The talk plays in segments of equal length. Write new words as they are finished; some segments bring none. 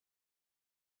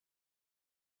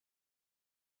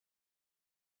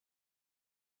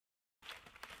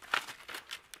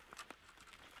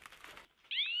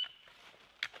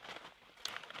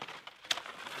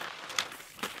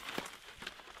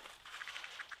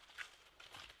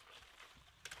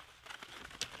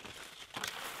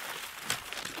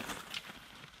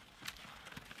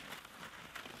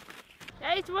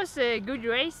it was a good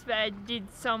race, but I did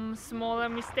some smaller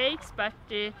mistakes, but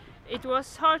it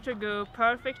was hard to go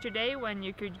perfect today when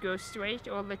you could go straight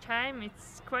all the time.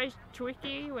 It's quite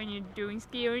tricky when you're doing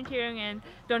ski orienteering and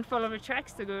don't follow the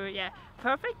tracks to go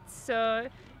perfect. So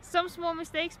some small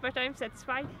mistakes, but I'm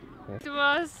satisfied. It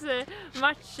was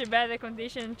much better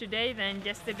condition today than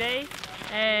yesterday.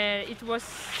 It was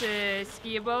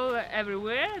skiable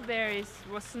everywhere. There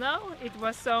was snow. It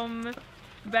was some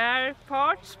bare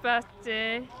parts, but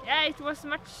yeah, it was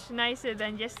much nicer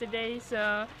than yesterday,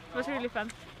 so it was really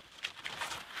fun.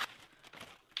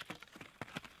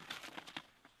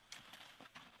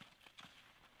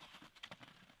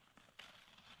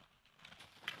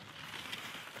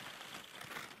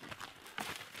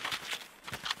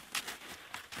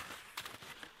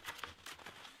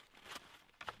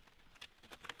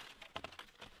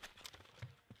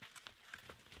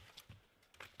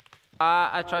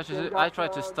 I try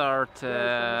to start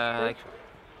like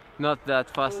not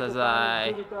that fast as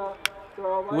I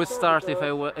would start if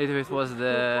it was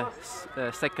the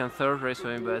second, third race for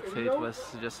me, but it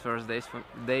was just first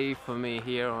day for me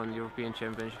here on European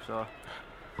Championship. So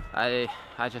I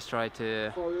just try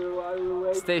to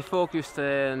stay focused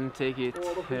and take it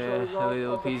a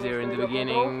little easier in the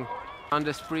beginning. On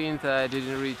the sprint, I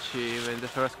didn't reach even the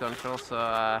first control, so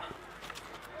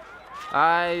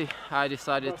I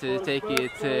decided to take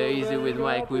it easy with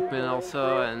my equipment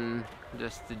also, and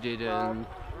just didn't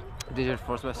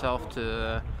force myself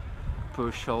to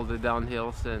push all the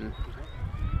downhills. And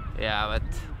yeah, but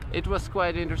it was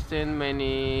quite interesting.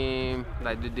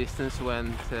 Like the distance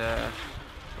went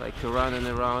like around and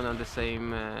around on the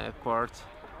same part.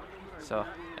 So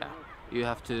yeah, you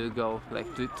have to go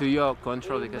like to your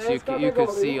control, because you could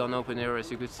see on open areas,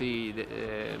 you could see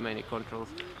many controls.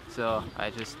 So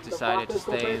I just decided to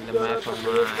stay in the map on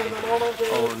my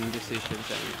own decisions,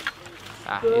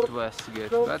 and it was good.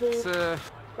 But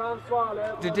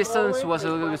the distance was a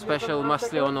little bit special,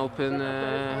 mostly on open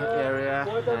area.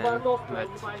 But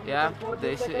yeah,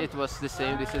 it was the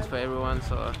same distance for everyone,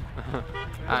 so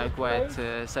I'm quite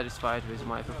satisfied with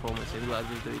my performance and glad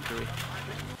with the victory.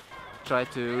 Try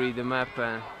to read the map,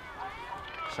 and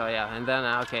so yeah, and then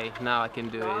okay, now I can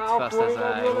do it as fast as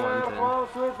I want,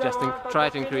 and just try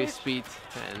to increase speed.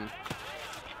 And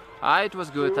it was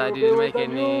good. I didn't make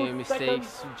any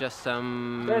mistakes, just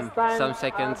some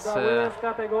seconds,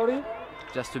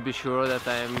 just to be sure that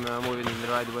I'm moving in the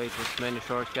right way. It was many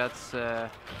shortcuts.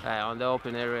 On the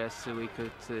open areas we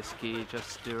could ski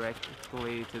just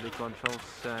directly to the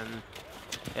controls, and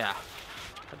yeah,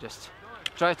 I just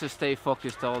try to stay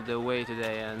focused all the way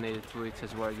today, and it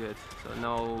was very good. So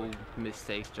no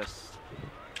mistakes, just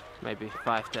maybe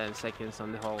 5-10 seconds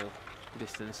on the whole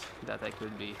distance that I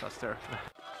could be faster.